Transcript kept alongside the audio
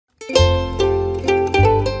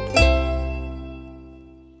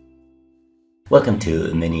Welcome to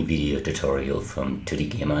a mini video tutorial from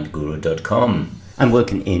 2dgameartguru.com. I'm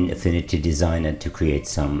working in Affinity Designer to create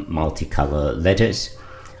some multicolor letters.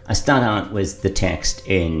 I start out with the text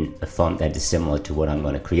in a font that is similar to what I'm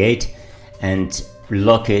going to create and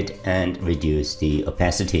lock it and reduce the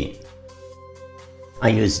opacity. I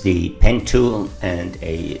use the pen tool and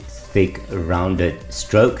a thick rounded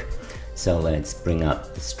stroke. So let's bring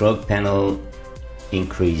up the stroke panel,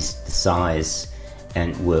 increase the size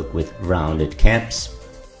and work with rounded caps.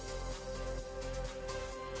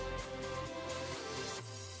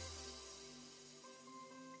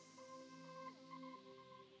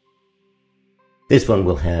 This one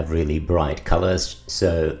will have really bright colors,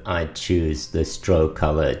 so I choose the stroke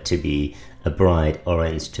color to be a bright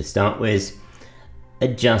orange to start with.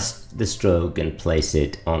 Adjust the stroke and place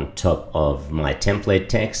it on top of my template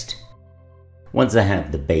text. Once I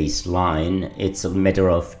have the base line, it's a matter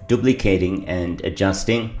of duplicating and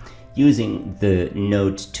adjusting using the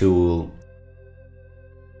node tool.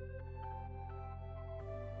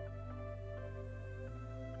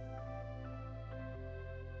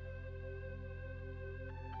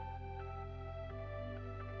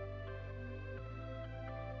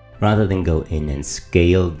 Rather than go in and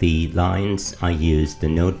scale the lines, I use the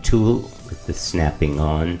node tool with the snapping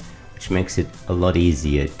on, which makes it a lot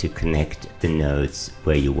easier to connect the nodes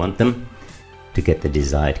where you want them. To get the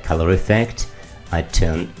desired color effect, I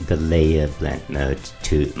turn the layer blend mode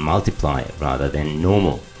to multiply rather than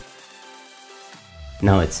normal.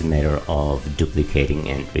 Now it's a matter of duplicating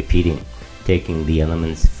and repeating, taking the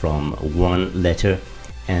elements from one letter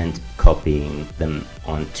and copying them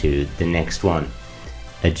onto the next one,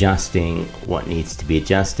 adjusting what needs to be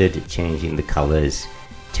adjusted, changing the colors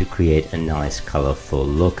to create a nice colorful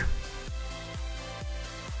look.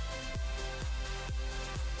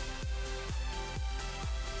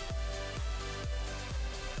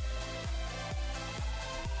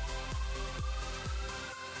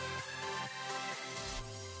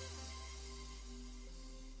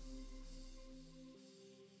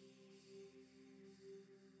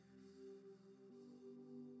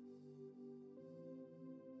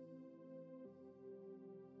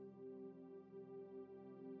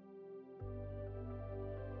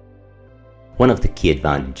 One of the key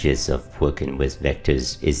advantages of working with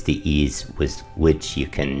vectors is the ease with which you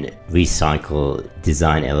can recycle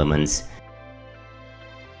design elements.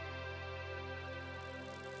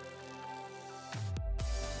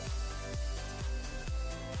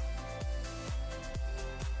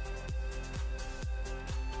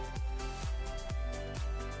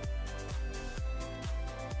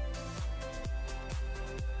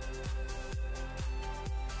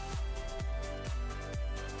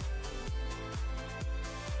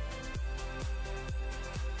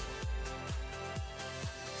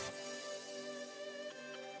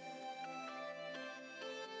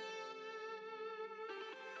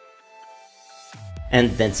 And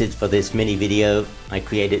that's it for this mini video. I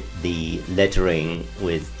created the lettering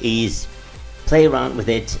with ease. Play around with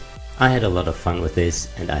it. I had a lot of fun with this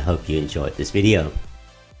and I hope you enjoyed this video.